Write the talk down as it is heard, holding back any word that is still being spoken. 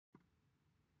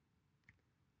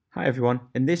Hi everyone,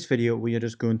 in this video we are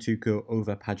just going to go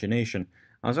over pagination.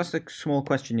 I was asked a small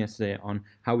question yesterday on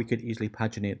how we could easily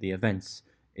paginate the events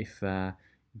if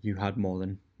you had more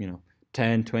than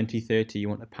 10, 20, 30, you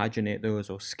want to paginate those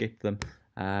or skip them.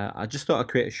 I just thought I'd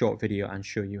create a short video and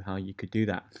show you how you could do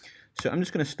that. So I'm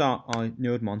just going to start our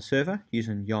NodeMon server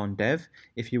using yarn dev.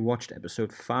 If you watched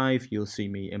episode 5 you'll see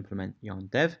me implement yarn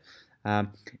dev.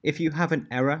 If you have an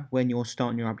error when you're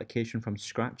starting your application from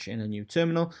scratch in a new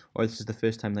terminal, or this is the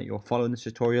first time that you're following this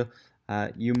tutorial,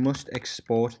 you must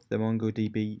export the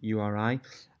MongoDB URI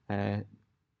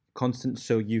constant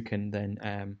so you can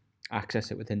then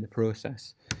access it within the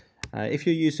process. If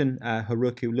you're using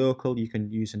Heroku local, you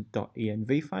can use an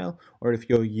 .env file, or if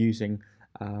you're using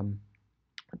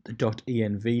the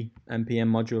 .env npm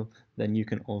module, then you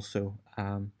can also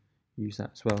use that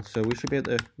as well. So we should be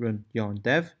able to run yarn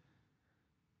dev.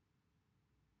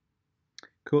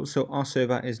 Cool, so our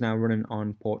server is now running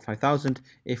on port 5000.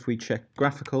 If we check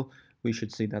graphical, we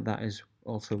should see that that is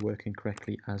also working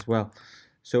correctly as well.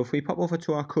 So if we pop over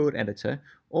to our code editor,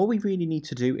 all we really need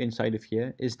to do inside of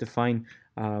here is define,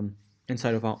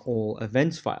 inside of our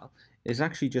allEvents file, is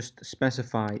actually just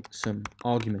specify some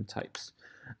argument types.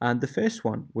 And the first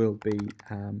one will be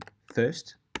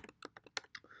first,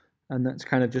 and that's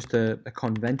kind of just a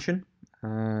convention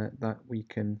that we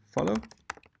can follow.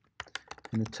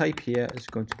 And the type here is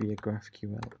going to be a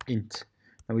GraphQL int.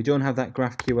 Now we don't have that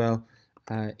GraphQL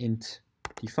int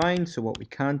defined, so what we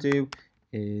can do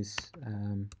is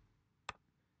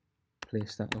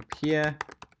place that up here,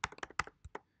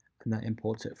 and that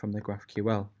imports it from the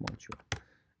GraphQL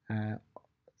module.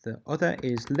 The other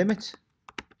is limit.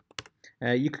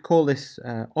 You could call this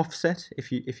offset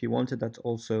if you wanted. That's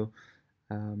also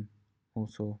a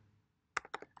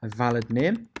valid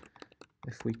name.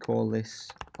 If we call this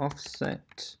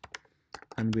offset,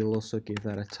 and we'll also give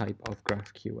that a type of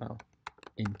GraphQL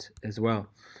int as well.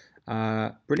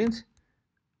 Brilliant.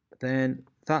 Then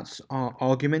that's our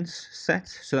arguments set.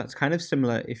 So that's kind of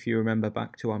similar if you remember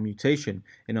back to our mutation.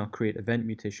 In our create event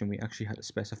mutation, we actually had to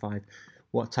specify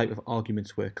what type of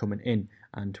arguments were coming in.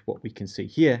 And what we can see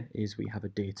here is we have a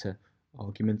data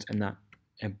argument, and that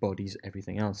embodies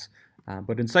everything else.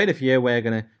 But inside of here, we're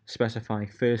going to specify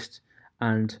first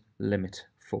and limit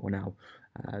for now.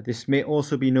 This may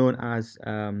also be known as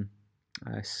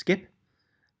skip.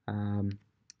 I've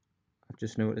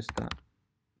just noticed that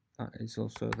that is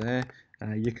also there.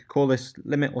 You could call this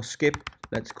limit or skip.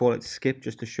 Let's call it skip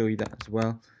just to show you that as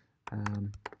well.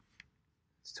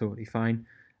 It's totally fine.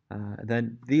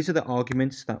 Then these are the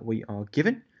arguments that we are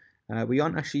given. We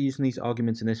aren't actually using these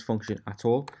arguments in this function at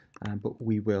all, but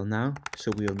we will now.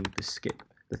 So we'll need the skip,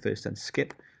 the first and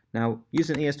skip. Now,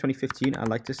 using ES 2015, I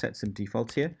like to set some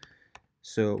defaults here.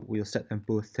 So we'll set them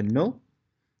both to null.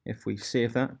 If we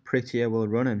save that, Prettier will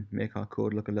run and make our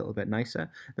code look a little bit nicer.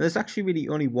 And there's actually really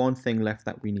only one thing left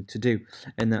that we need to do,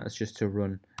 and that is just to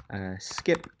run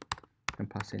skip and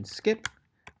pass in skip,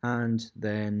 and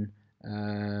then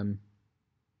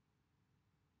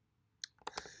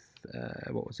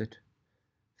what was it?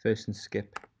 First and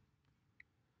skip.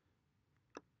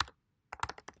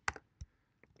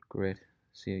 Great.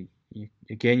 So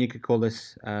again, you could call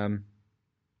this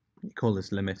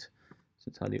limit. It's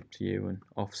entirely up to you, and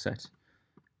offset.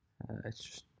 It's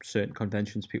just certain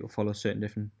conventions people follow, certain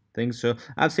different things. So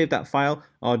I've saved that file.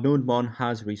 Our NodeMon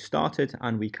has restarted,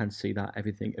 and we can see that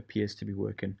everything appears to be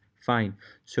working fine.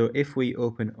 So if we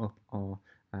open up our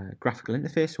graphical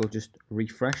interface, we'll just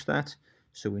refresh that,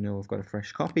 so we know we've got a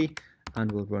fresh copy,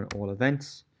 and we'll run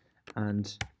allEvents,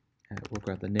 and we'll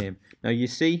grab the name. Now you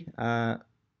see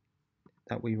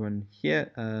that we run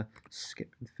here,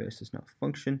 skip and first is not a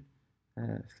function,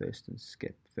 first and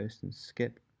skip, first and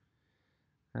skip.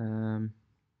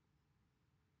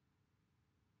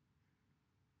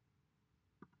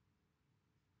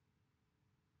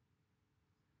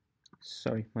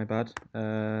 Sorry, my bad.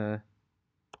 That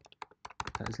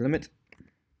is limit.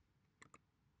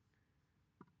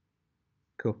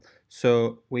 Cool.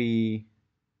 So we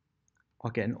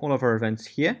are getting all of our events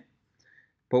here.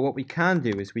 But what we can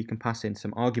do is we can pass in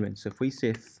some arguments. So if we say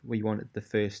if we wanted the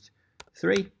first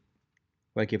 3,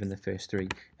 we're given the first 3.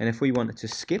 And if we wanted to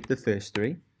skip the first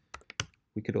 3,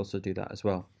 we could also do that as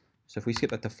well. So if we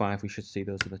skip that to 5, we should see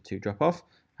those other 2 drop off.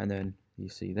 And then you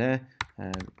see there,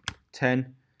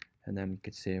 10. And then we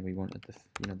could say we wanted the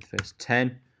first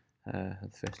 10, the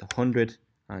first 100,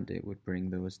 and it would bring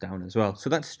those down as well. So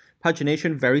that's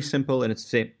pagination, very simple in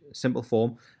its simple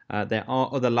form. There are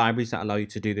other libraries that allow you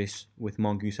to do this with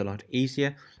Mongoose a lot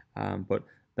easier, but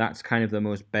that's kind of the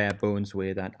most bare bones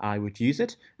way that I would use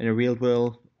it. In a real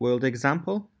world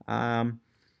example,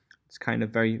 It's kind of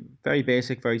very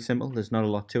basic, very simple. There's not a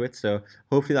lot to it. So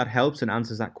hopefully that helps and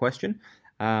answers that question.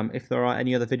 If there are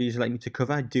any other videos you'd like me to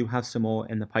cover, I do have some more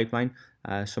in the pipeline,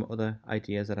 some other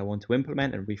ideas that I want to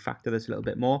implement and refactor this a little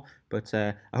bit more. But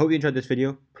I hope you enjoyed this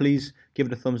video. Please give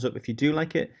it a thumbs up if you do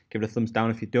like it. Give it a thumbs down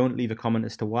if you don't. Leave a comment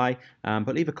as to why.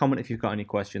 But leave a comment if you've got any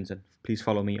questions. And please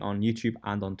follow me on YouTube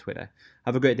and on Twitter.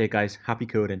 Have a great day, guys. Happy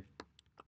coding.